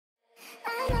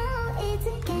I know it's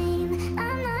a game,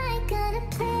 I'm not gonna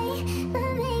play,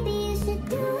 but maybe you should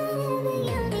do whatever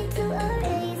you need to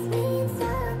erase me. It's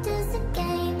all just a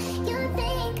game, you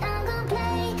think I'm gonna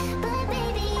play, but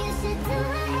maybe you should do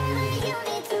whatever you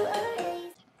need to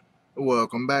erase.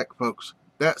 Welcome back, folks.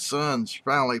 That sun's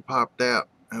finally popped out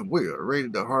and we are ready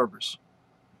to harvest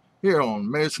here on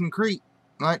Medicine Creek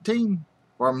 19,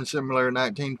 Farming Simulator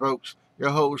 19, folks. Your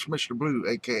host, Mr. Blue,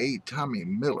 aka Tommy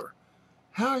Miller.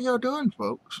 How y'all doing,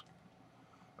 folks?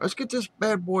 Let's get this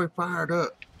bad boy fired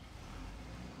up.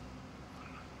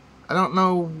 I don't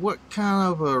know what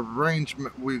kind of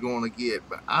arrangement we're going to get,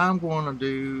 but I'm going to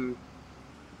do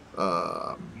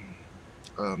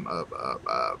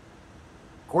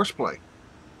courseplay.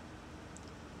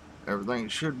 Everything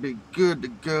should be good to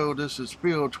go. This is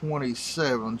field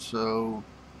 27, so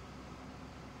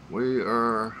we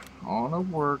are on a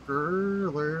worker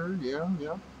there.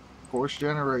 Yeah. Course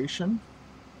generation.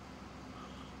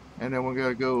 And then we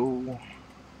gotta go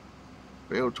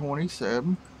field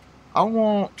 27. I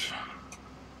want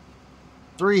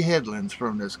 3 headlands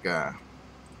from this guy.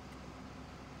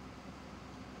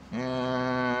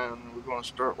 And we're gonna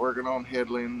start working on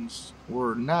headlands.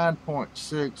 We're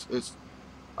 9.6. It's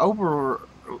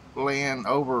overland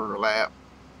overlap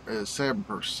is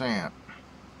 7%.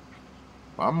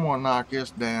 I'm gonna knock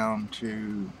this down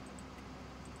to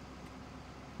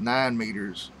 9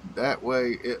 meters. That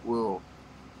way it will,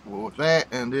 with that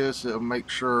and this, it'll make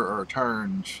sure our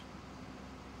turns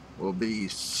will be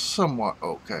somewhat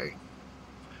okay.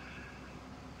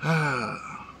 As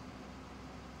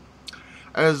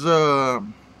I'll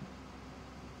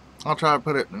try to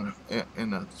put it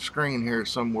in the screen here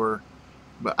somewhere,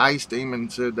 but Ice Demon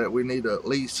said that we need at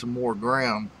least some more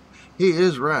ground. He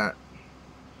is right,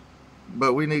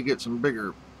 but we need to get some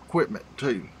bigger equipment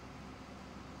too.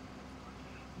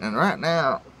 And right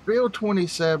now, field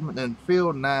 27 and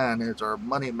field 9 is our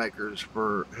money makers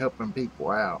for helping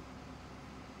people out.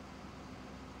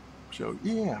 So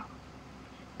yeah,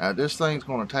 now this thing's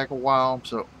going to take a while,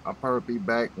 so I'll probably be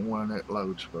back when it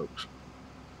loads, folks.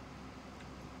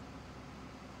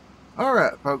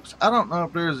 Alright, folks, I don't know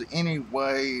if there's any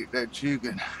way that you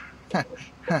can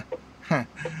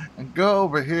go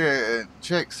over here and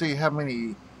check, see how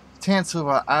many tenths of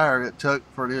an hour it took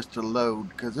for this to load,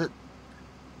 because it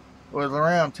was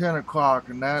around 10 o'clock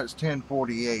and now it's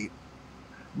 10:48.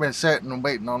 I've been sitting and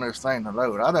waiting on this thing to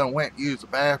load. I done went and used the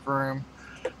bathroom,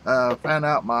 found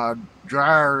out my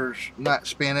dryer's not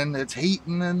spinning. It's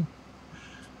heating and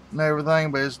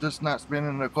everything, but it's just not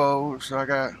spinning the clothes, so I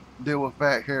got deal with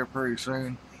that here pretty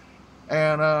soon.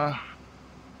 And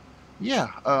yeah,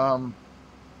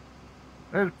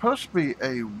 there's supposed to be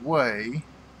a way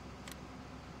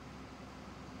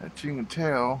that you can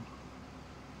tell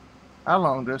how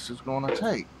long this is going to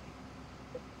take.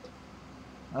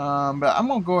 But I'm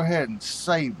going to go ahead and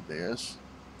save this.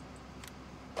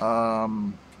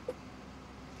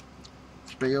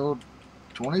 Field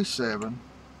 27,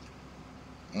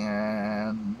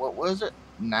 and what was it?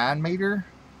 9 meter?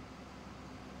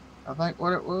 I think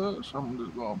what it was. I'm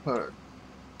just going to put a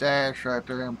dash right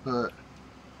there and put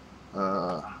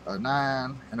a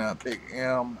 9 and a big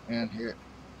M and hit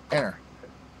enter.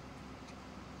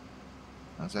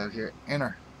 I said hit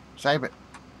enter. Save it.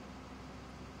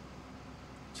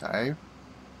 Save.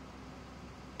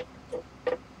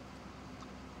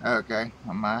 Okay,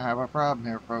 I might have a problem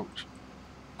here, folks.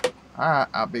 Alright,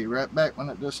 I'll be right back when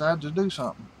it decides to do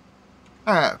something.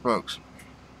 Alright, folks.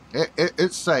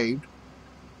 It's saved.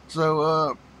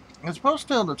 So, it's supposed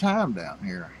to tell the time down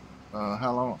here,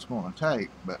 how long it's going to take,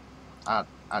 but I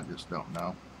just don't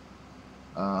know.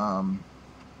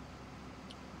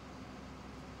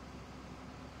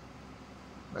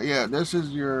 But yeah, this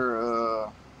is your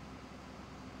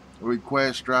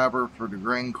request driver for the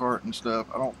grain cart and stuff.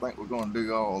 I don't think we're going to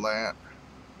do all that.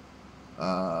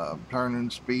 Turning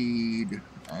speed,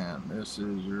 and this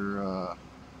is your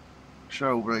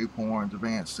show waypoints,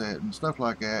 advanced settings, stuff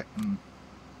like that. And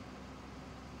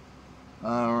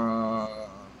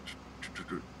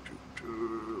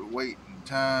waiting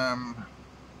time.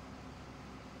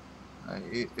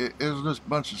 It's just a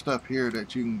bunch of stuff here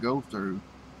that you can go through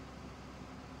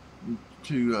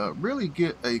to really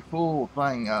get a full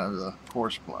thing out of the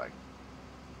course play.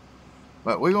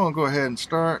 But we're going to go ahead and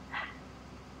start.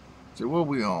 So what are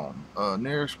we on?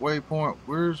 Nearest waypoint.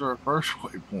 Where's our first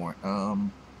waypoint?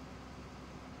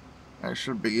 That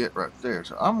should be it right there.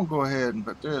 So I'm going to go ahead and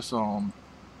put this on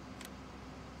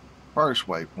first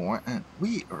waypoint. And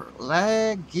we are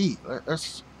laggy.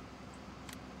 Let's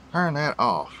turn that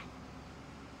off.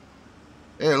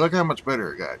 Yeah, look how much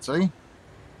better it got. See?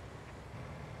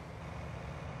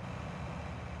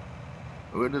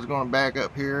 We're just going to back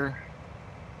up here.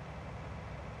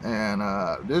 And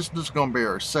this is just going to be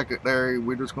our secondary.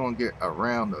 We're just going to get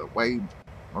around the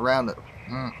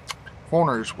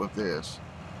corners with this.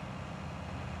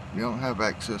 You don't have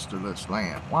access to this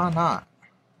land. Why not?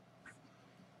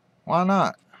 Why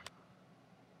not?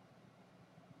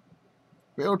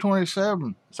 Bill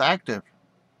 27 is active.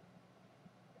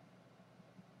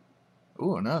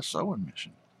 Ooh, another sewing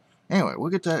mission. Anyway, we'll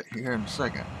get that here in a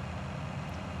second.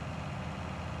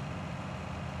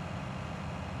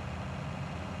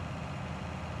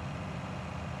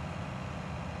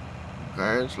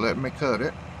 Okay, it's letting me cut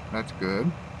it. That's good.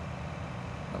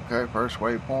 Okay, first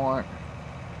waypoint.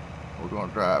 We're going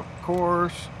to drive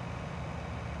course.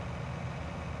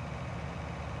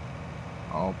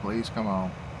 Oh, please come on.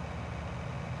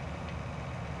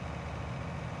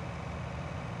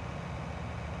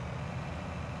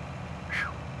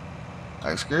 Whew.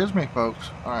 That scares me, folks.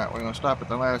 Alright, we're going to stop at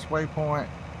the last waypoint.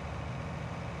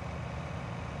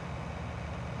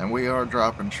 And we are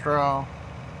dropping straw.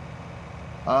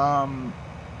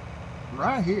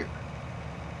 Right here.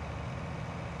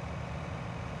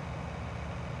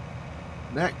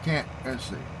 That can't, let's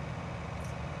see.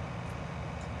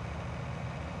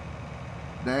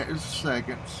 That is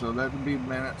seconds, so that would be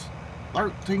minutes.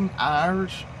 13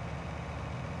 hours.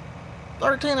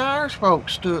 13 hours,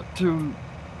 folks, to do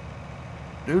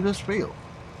this field.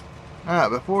 Alright,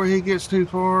 before he gets too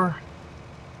far,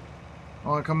 I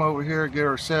want to come over here and get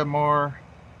our 7 more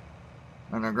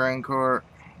and our grain cart.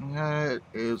 It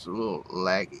is a little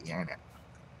laggy, ain't it?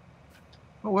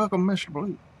 Well, welcome, Mr.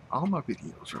 Blue. All my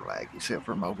videos are laggy, except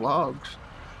for my vlogs,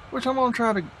 which I'm going to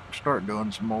try to start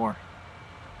doing some more.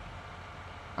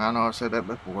 I know I said that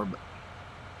before, but...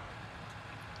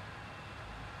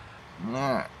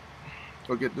 Alright.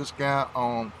 We'll get this guy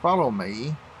on follow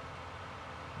me.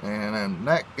 And then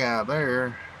that guy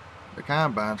there, the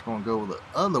combine's going to go the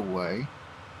other way.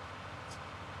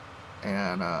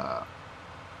 And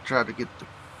try to get the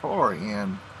far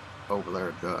end over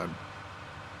there done.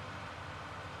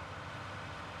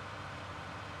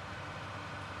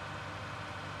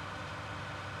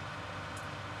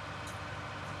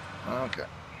 Okay.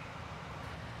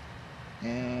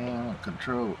 And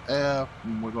Control F,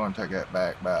 and we're going to take that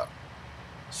back about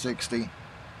 60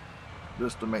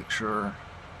 just to make sure.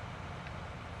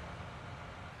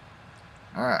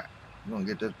 Alright, we're going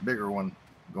to get this bigger one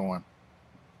going.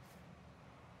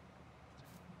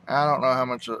 I don't know how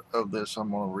much of this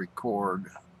I'm going to record.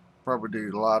 Probably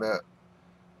do a lot of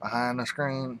behind the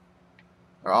screen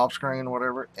or off screen,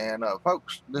 whatever. And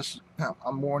folks, this,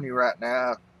 I'm warning you right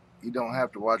now, you don't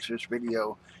have to watch this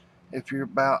video if you're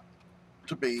about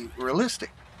to be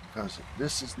realistic, because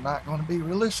this is not going to be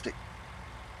realistic.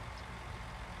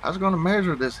 I was going to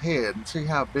measure this head and see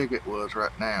how big it was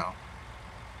right now,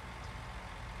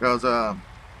 because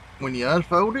when you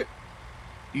unfold it,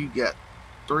 you got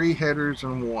 3 headers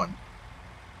in one.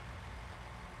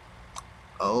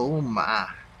 Oh my.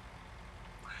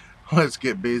 Let's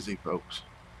get busy, folks.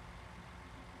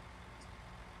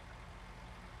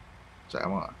 So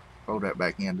I'm going to fold that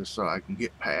back in just so I can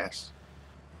get past.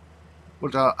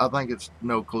 Which I think it's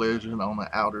no collision on the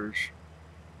outers.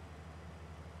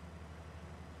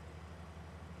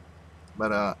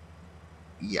 But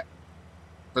yeah.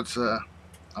 Let's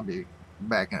I'll be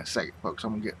back in a second, folks.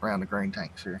 I'm gonna get around the grain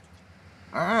tanks here.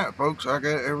 Alright, folks, I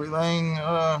got everything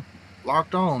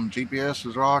locked on. GPS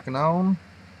is locking on.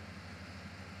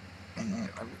 And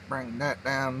let me bring that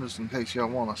down just in case y'all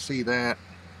want to see that.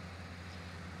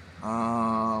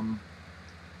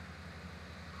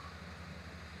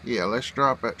 Yeah, let's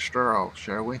drop that straw,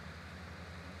 shall we?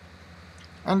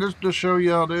 And just to show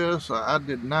y'all this, I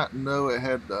did not know it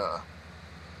had the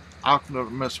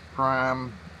Optimus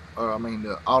Prime,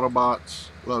 the Autobots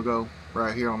logo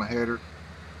right here on the header.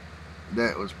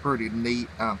 That was pretty neat,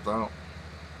 I thought.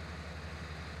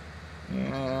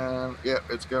 And yep,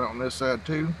 it's got it on this side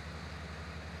too.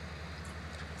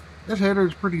 This header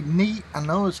is pretty neat. I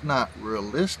know it's not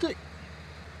realistic,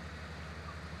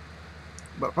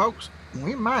 but folks,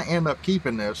 we might end up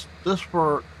keeping this just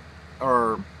for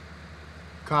our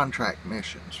contract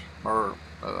missions, or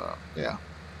yeah,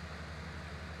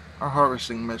 our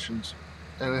harvesting missions.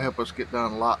 It'll help us get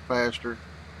done a lot faster.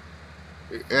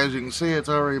 As you can see, it's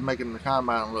already making the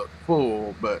combine look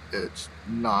full, but it's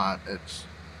not. It's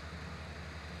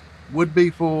would be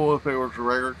full if it was a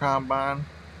regular combine.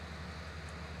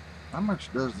 How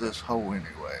much does this hoe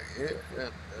anyway?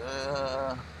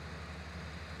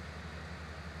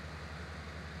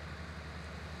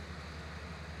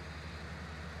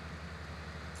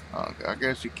 Okay, I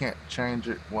guess you can't change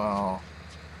it while...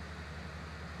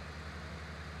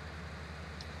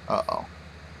 Uh-oh.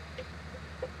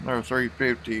 Or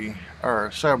 350 or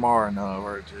 7R in other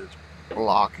words is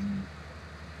blocking.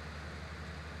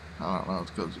 I don't know,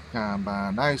 it's because of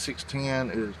combine.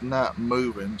 9610 is not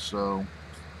moving, so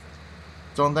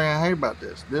it's the only thing I hate about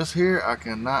this. This here, I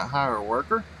cannot hire a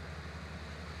worker.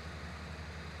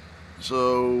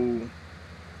 So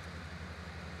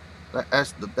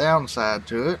that's the downside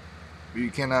to it. You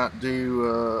cannot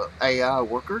do AI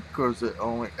worker because it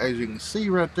only, as you can see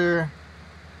right there,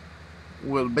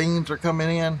 where the beams are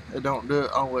coming in, it don't do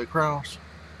it all the way across.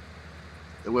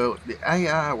 Well, the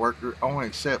AI worker only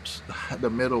accepts the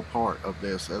middle part of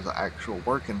this as an actual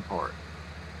working part.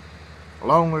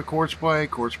 Along with quartz play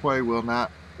will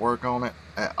not work on it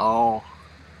at all.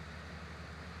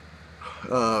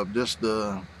 Just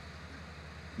the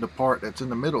part that's in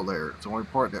the middle there. It's the only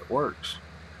part that works.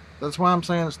 That's why I'm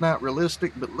saying it's not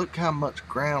realistic, but look how much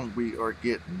ground we are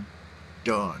getting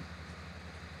done.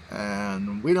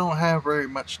 And we don't have very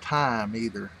much time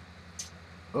either.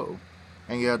 Uh-oh.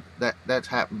 And yeah, that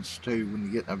happens too when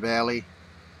you get in a valley.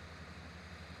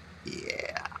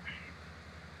 Yeah.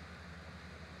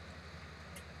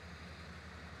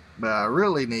 But I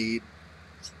really need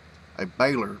a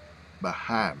baler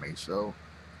behind me, so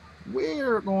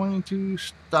we're going to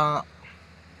stop.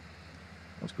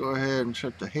 Let's go ahead and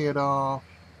shut the head off.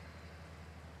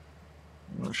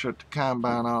 I'm going to shut the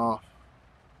combine off.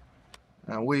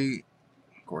 And we,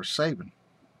 of course, saving.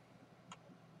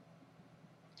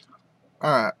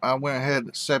 Alright, I went ahead and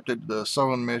accepted the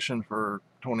sowing mission for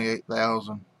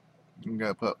 28,000. I'm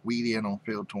going to put wheat in on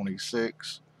field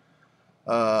 26.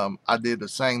 I did the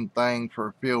same thing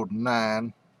for field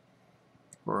 9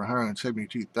 for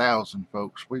 172,000,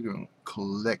 folks. We're going to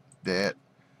collect that.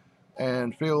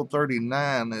 And field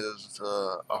 39 is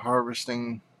a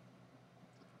harvesting.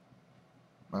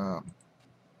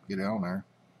 Get it on there.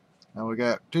 Now we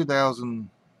got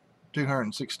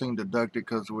 2,216 deducted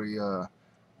because we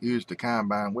used the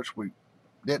combine, which we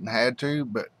didn't have to,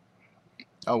 but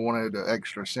I wanted an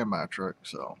extra semi truck,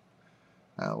 so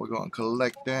we're going to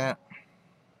collect that.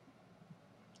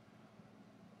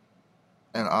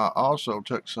 And I also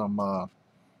took some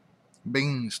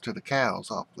beans to the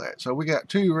cows off that. So we got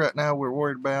 2 right now we're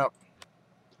worried about.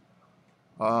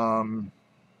 Yeah,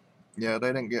 they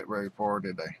didn't get very far,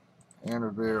 did they? Enter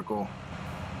vehicle.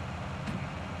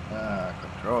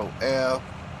 Control F,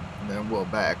 and then we'll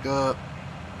back up.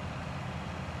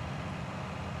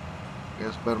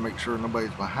 Guess better make sure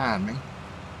nobody's behind me.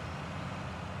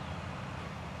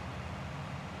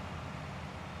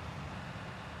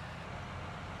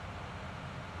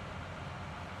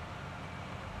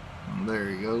 And there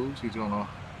he goes.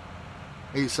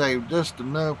 He saved just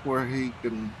enough where he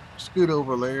can scoot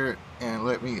over there and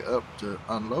let me up to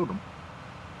unload him.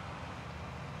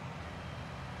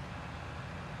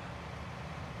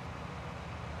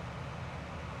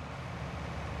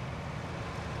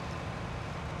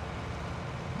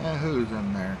 And who's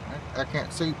in there? I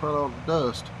can't see for all the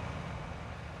dust.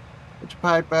 Put your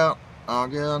pipe out. I'll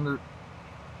get under.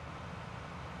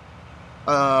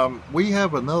 We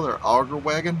have another auger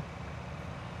wagon.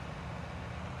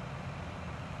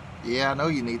 Yeah, I know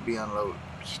you need to be unloaded.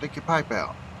 Stick your pipe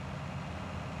out.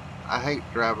 I hate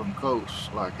driving close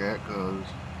like that because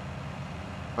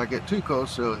if I get too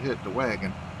close, it'll hit the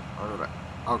wagon or the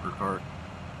auger cart.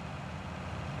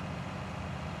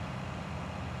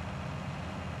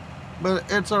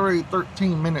 But it's already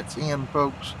 13 minutes in,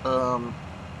 folks. I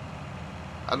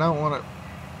don't want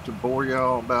to bore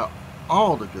y'all about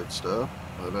all the good stuff,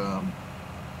 but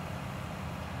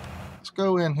let's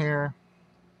go in here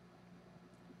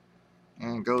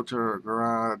and go to our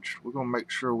garage. We're gonna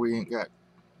make sure we ain't got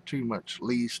too much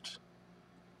leased.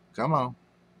 Come on.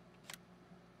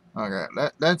 Okay,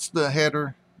 that's the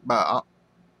header by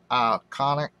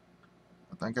Iconic.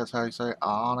 I think that's how you say it.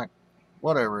 Ionic,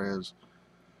 whatever it is.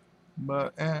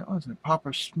 But what's it? Papa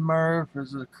Smurf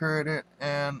is the credit,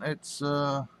 and it's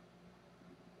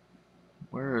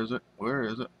where is it? Where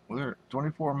is it? Where?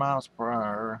 24 miles per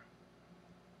hour.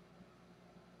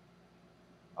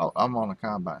 Oh, I'm on the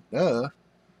combine. Duh.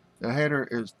 The header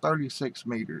is 36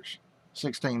 meters,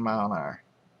 16 mile an hour.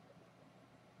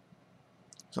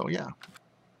 So yeah.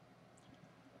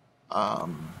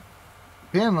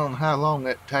 Depending on how long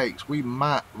that takes, we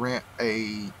might rent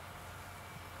a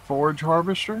forage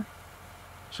harvester.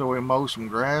 So we mow some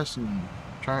grass and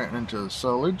turn it into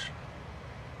silage.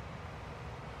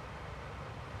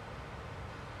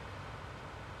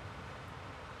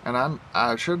 And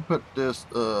I should put this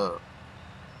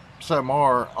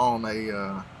 7R on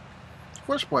a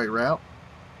horseplay route,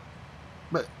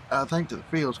 but I think the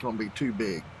field's going to be too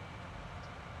big.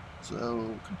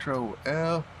 So Control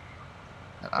F.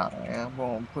 And I am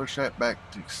going to push that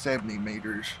back to 70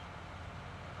 meters.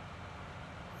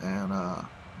 And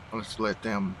let's let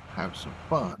them have some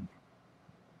fun.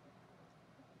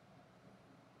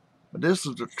 But this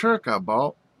is the truck I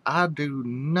bought. I do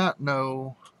not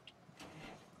know.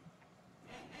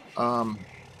 Let's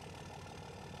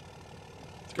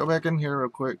go back in here real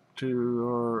quick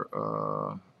to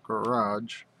our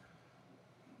garage.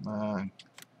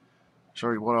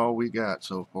 Show you what all we got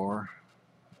so far.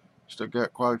 Still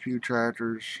got quite a few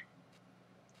tractors.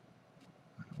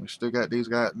 We still got these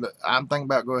guys. I'm thinking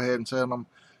about go ahead and selling them.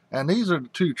 And these are the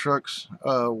two trucks.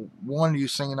 One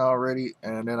you've seen already,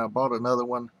 and then I bought another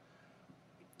one.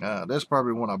 That's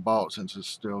probably one I bought since it's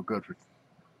still good for,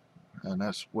 and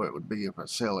that's what it would be if I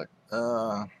sell it.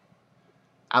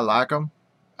 I like them.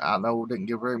 I know we didn't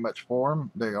get very much for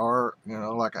them. They are, you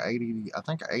know, like a 80, I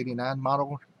think a 89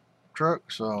 model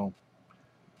truck. So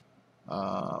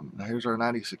here's our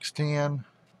 9610.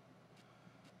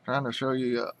 Trying to show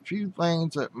you a few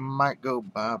things that might go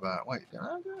bye-bye. Wait, did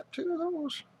I got two of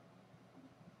those?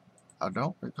 I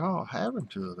don't recall having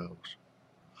two of those.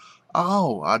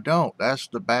 Oh, I don't. That's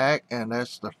the back and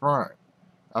that's the front.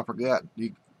 I forgot.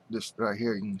 This right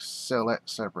here, you can sell that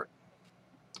separate.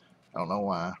 I don't know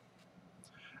why.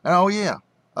 And oh yeah,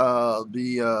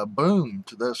 the boom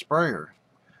to the sprayer.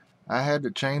 I had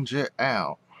to change it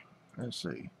out. Let's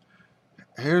see.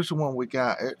 Here's the one we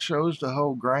got. It shows the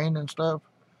whole grain and stuff.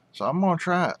 So I'm going to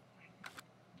try it.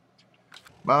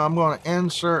 But I'm going to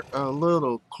insert a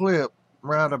little clip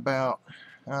right about,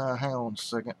 hang on a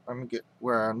second. Let me get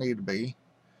where I need to be.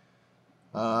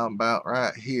 About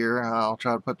right here. I'll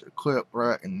try to put the clip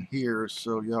right in here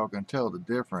so y'all can tell the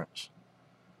difference.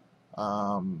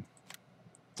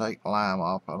 Take lime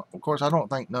off. Of course, I don't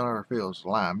think none of our fields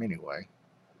lime anyway.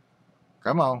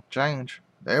 Come on, change.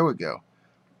 There we go.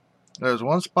 There's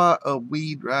one spot of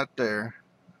weed right there.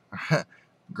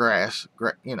 Grass,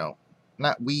 you know,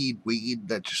 not weed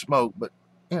that you smoke, but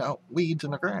you know, weeds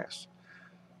in the grass.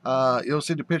 You'll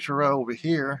see the picture right over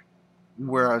here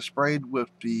where I sprayed with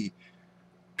the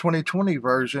 2020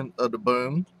 version of the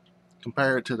boom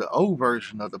compared to the old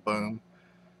version of the boom.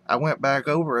 I went back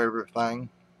over everything,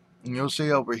 and you'll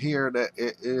see over here that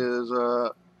it is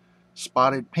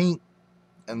spotted pink,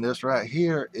 and this right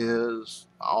here is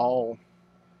all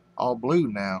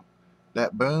blue now.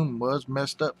 That boom was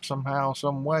messed up somehow,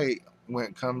 some way when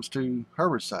it comes to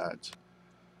herbicides.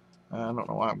 I don't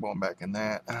know why I'm going back in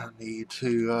that. I need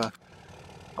to,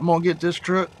 I'm going to get this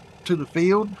truck to the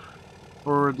field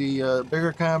for the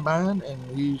bigger combine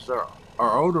and use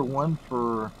our older one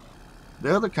for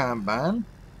the other combine.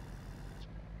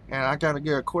 And I got to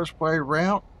get a courseplay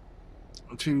route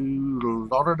to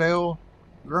Lauderdale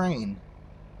grain.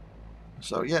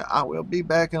 So yeah, I will be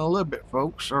back in a little bit,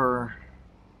 folks.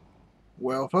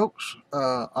 Well, folks,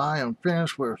 I am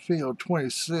finished with field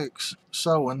 26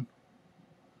 sowing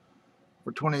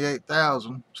for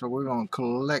 28,000. So we're going to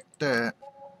collect that.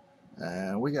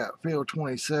 And we got field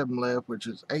 27 left, which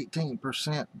is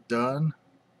 18% done.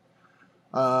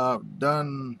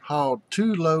 Done hauled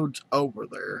 2 loads over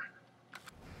there.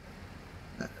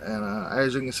 And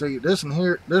as you can see,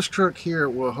 this truck here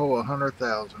will hold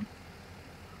 100,000.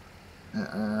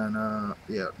 And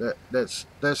yeah,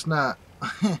 that's not.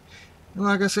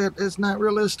 Like I said, it's not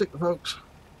realistic, folks.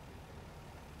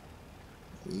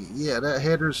 Yeah, that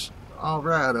header's all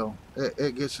right, though.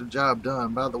 It gets the job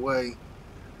done. By the way,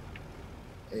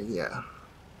 yeah.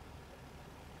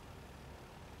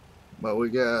 But we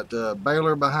got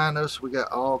Baylor behind us. We got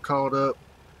all caught up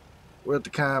with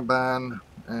the combine.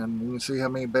 And you can see how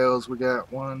many bales we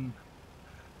got. One.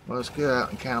 Let's get out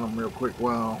and count them real quick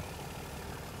while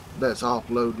that's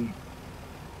offloading.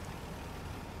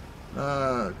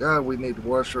 God, we need to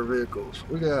wash our vehicles.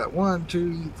 We got 1,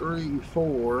 2, 3,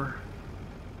 4,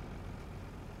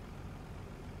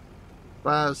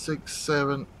 5, 6,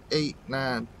 7, 8,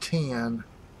 9, 10,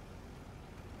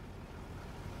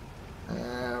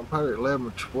 and probably 11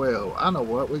 or 12. I know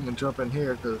what, we can jump in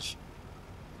here because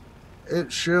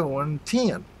it's showing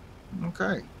 10.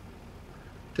 Okay,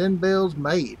 10 bales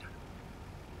made.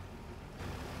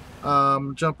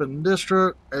 Jumping in this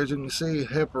truck. As you can see,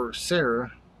 Heifer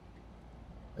Sarah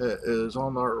is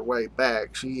on her way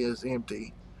back. She is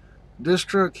empty. This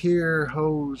truck here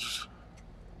holds,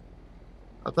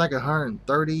 I think,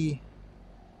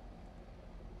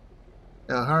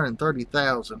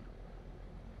 130,000.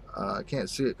 I can't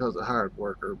see it because of hired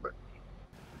worker, but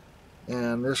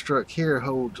and this truck here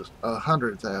holds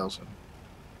 100,000.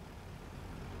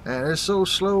 And it's so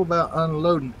slow about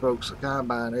unloading, folks. The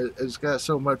combine, it's got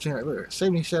so much in it. Look,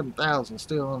 77,000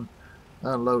 still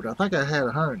unloaded. I think I had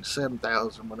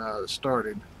 107,000 when I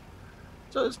started.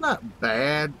 So it's not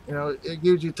bad, you know, it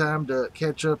gives you time to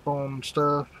catch up on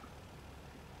stuff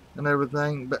and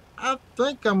everything. But I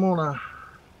think I'm gonna,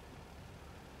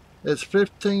 it's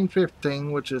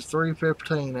 15:15, which is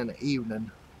 3:15 in the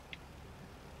evening.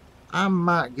 I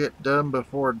might get done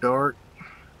before dark.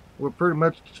 We'll pretty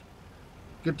much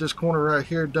get this corner right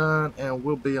here done, and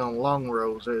we'll be on long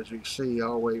rows, as you see,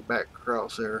 all the way back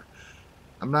across there.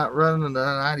 I'm not running the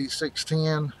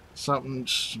 9610.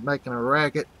 Something's making a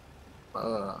racket.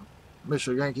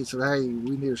 Mr. Yankee said, hey,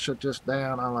 we need to shut this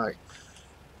down. I'm like,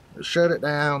 shut it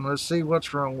down. Let's see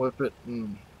what's wrong with it.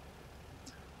 And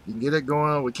you can get it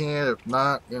going, we can. If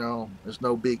not, you know, it's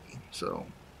no biggie. So,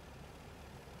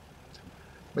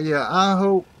 but yeah, I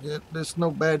hope there's no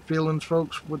bad feelings,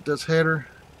 folks, with this header.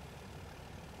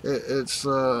 It's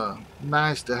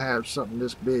nice to have something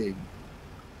this big.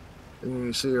 And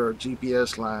you see our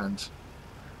GPS lines.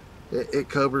 It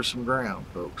covers some ground,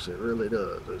 folks. It really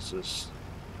does. It's just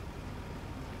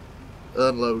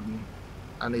unloading.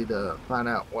 I need to find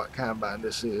out what combine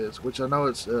this is, which I know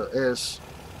it's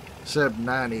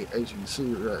S790, as you can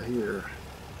see right here.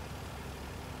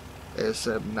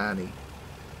 S790.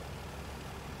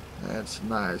 That's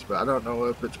nice, but I don't know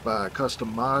if it's by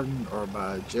Custom Modern or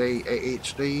by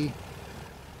JAHD.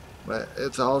 But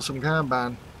it's an awesome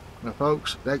combine. Now,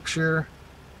 folks, next year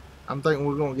I'm thinking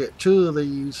we're going to get 2 of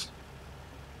these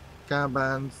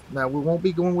combines. Now, we won't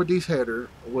be going with this header.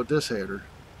 We're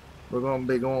going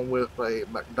to be going with a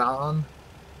McDonald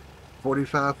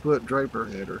 45-foot Draper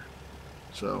header.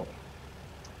 So,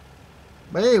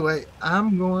 but anyway,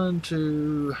 I'm going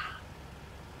to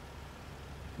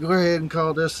go ahead and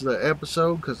call this the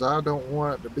episode, because I don't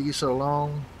want it to be so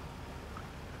long.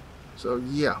 So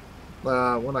yeah,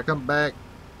 when I come back,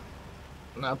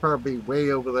 I'll probably be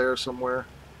way over there somewhere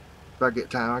if I get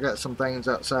time. I got some things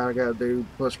outside I gotta do,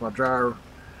 plus my dryer.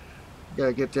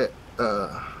 Gotta get that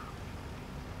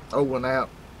old one out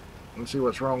and see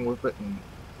what's wrong with it. And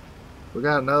we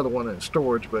got another one in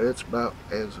storage, but it's about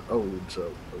as old,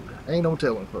 so ain't no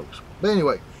telling, folks. But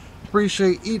anyway,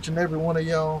 appreciate each and every one of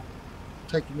y'all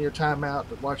taking your time out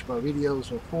to watch my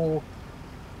videos in full.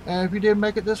 And if you didn't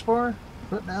make it this far,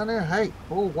 put down there, hey,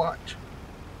 full watch.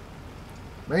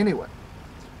 But anyway,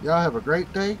 y'all have a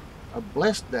great day, a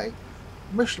blessed day.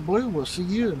 Mr. Blue will see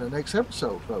you in the next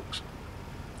episode, folks.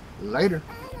 Later.